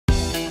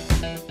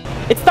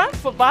It's time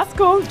for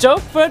barskool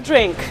joke for a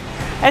drink.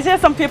 I see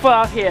some people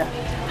out here.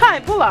 Hi,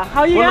 Bula.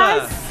 How are you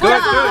guys?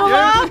 Good,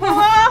 Bula,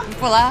 Bula.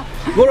 Bula.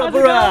 How's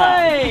it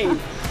going?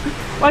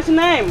 What's your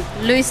name?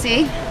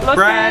 Lucy.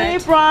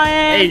 Brian,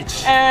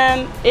 H.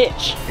 and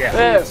H.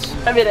 Yeah.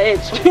 A bit of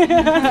H.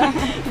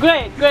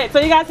 Great. So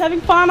you guys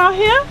having fun out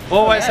here?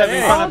 Always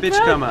having fun at Good.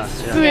 beachcomber.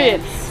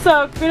 Sweet.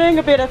 So we're doing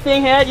a bit of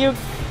thing here. You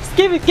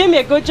give me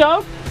a good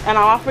joke, and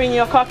I'm offering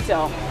you a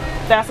cocktail.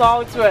 That's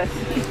all it's worth.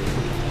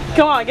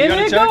 Come on, give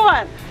me a good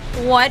one.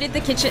 Why did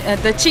the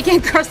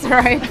chicken cross the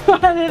road?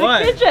 Why did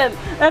the kitchen?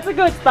 That's a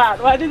good start.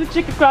 Why did the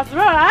chicken cross the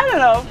road? I don't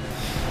know.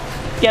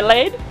 Get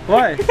laid?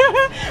 Why?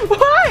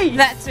 Why?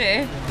 That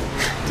too.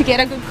 To get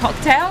a good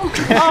cocktail.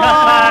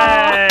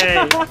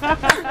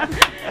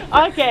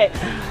 Oh. Okay,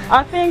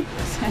 I think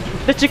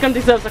the chicken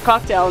deserves a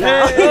cocktail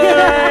now.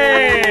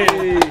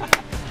 Hey.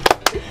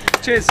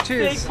 Cheers.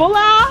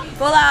 Bula.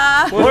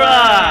 Bula.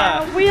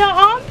 Hurrah! We are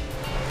on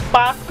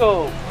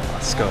barskool.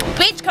 Let's go.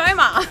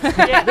 Beachcomber.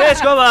 Yeah.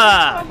 Let's go.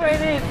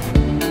 It is.